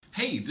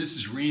Hey, this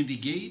is Randy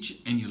Gage,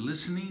 and you're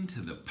listening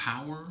to the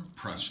Power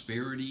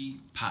Prosperity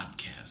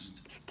Podcast.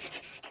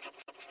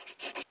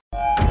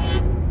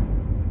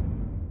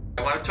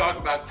 I want to talk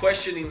about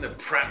questioning the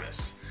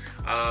premise.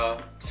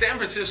 San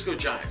Francisco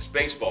Giants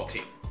baseball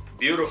team.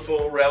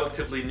 Beautiful,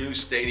 relatively new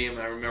stadium.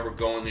 I remember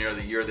going there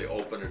the year they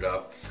opened it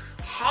up.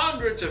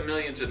 Hundreds of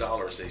millions of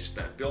dollars they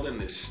spent building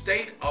this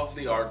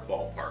state-of-the-art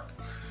ballpark.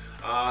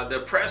 The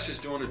press is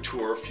doing a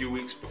tour a few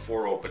weeks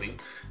before opening,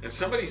 and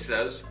somebody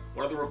says,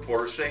 one of the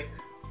reporters say,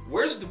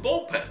 "Where's the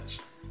bullpens?"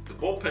 The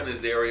bullpen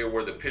is the area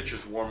where the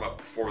pitchers warm up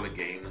before the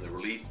game, and the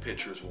relief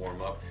pitchers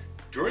warm up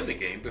during the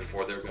game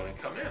before they're going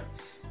to come in.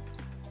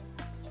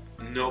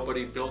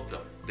 Nobody built them.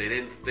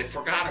 They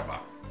forgot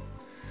about them.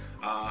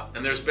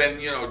 And there's been,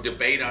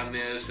 debate on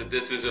this, that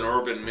this is an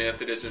urban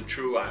myth. It isn't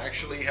true. I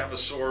actually have a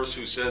source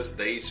who says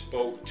they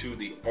spoke to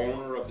the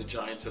owner of the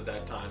Giants at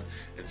that time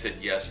and said,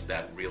 yes,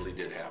 that really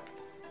did happen.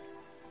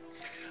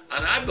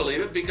 And I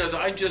believe it because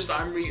I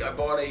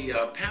bought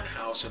a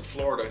penthouse in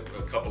Florida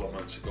a couple of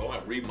months ago.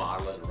 I'm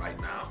remodeling it right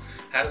now.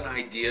 Had an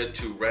idea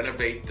to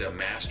renovate the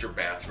master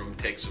bathroom,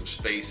 take some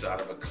space out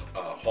of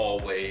a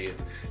hallway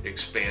and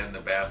expand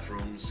the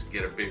bathrooms,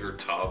 get a bigger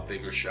tub,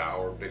 bigger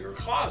shower, bigger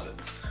closet.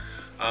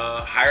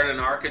 Hired an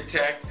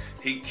architect.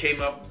 He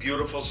came up,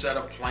 beautiful set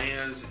of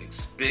plans,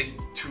 big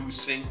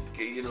 2-sink,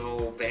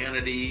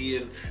 vanity,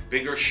 and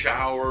bigger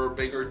shower,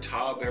 bigger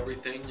tub,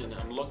 everything. And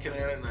I'm looking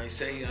at it and I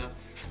say,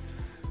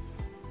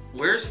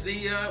 where's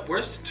the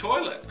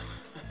toilet?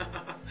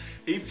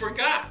 He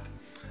forgot.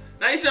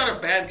 Now, he's not a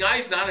bad guy.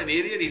 He's not an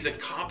idiot. He's a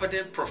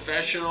competent,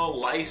 professional,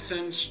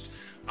 licensed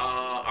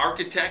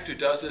architect who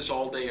does this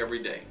all day,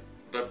 every day.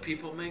 But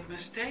people make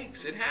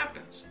mistakes. It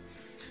happens.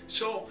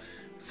 So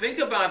think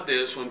about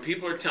this when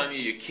people are telling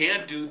you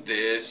can't do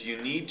this, you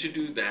need to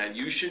do that,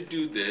 you should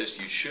do this,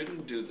 you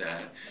shouldn't do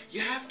that. You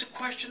have to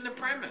question the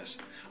premise.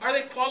 Are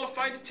they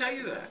qualified to tell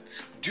you that?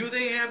 Do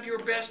they have your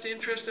best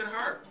interest at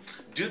heart?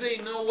 Do they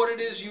know what it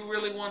is you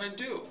really want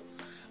to do?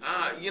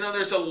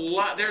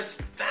 There's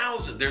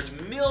thousands, there's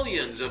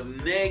millions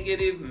of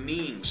negative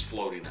memes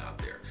floating out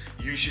there.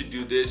 You should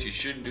do this, you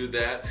shouldn't do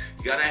that.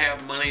 You got to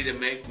have money to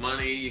make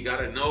money. You got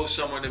to know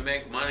someone to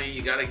make money.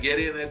 You got to get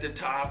in at the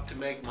top to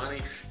make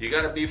money. You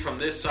got to be from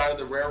this side of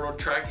the railroad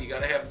track. You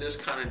got to have this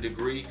kind of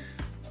degree.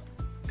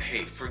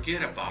 Hey,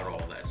 forget about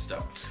all that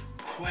stuff.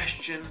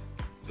 Question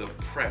the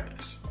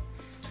premise.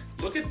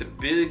 Look at the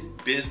big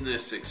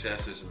business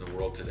successes in the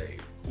world today.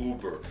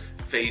 Uber,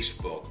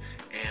 Facebook,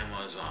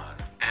 Amazon,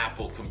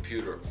 Apple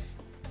Computer.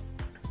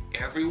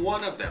 Every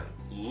one of them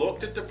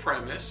looked at the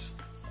premise,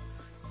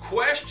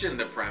 questioned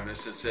the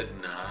premise, and said,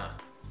 nah,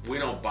 we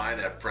don't buy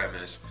that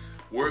premise.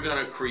 We're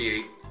going to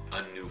create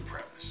a new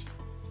premise.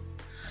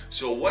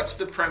 So what's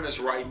the premise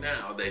right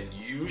now that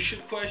you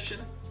should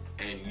question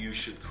and you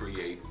should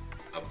create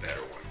a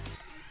better one?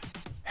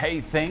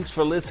 Hey, thanks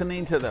for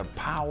listening to the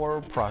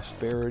Power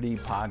Prosperity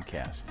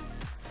Podcast.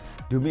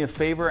 Do me a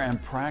favor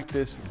and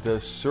practice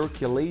the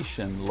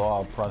circulation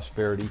law of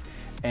prosperity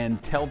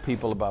and tell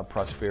people about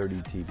Prosperity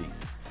TV.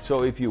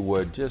 So if you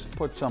would, just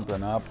put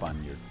something up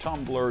on your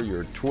Tumblr,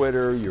 your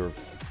Twitter, your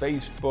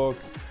Facebook,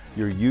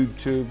 your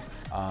YouTube.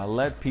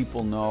 Let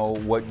people know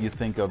what you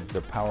think of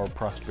the Power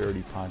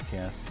Prosperity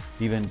Podcast.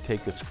 Even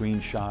take a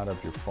screenshot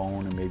of your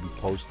phone and maybe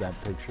post that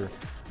picture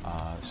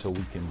so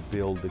we can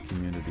build the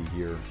community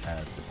here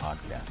at the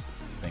podcast.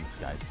 Thanks,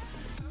 guys.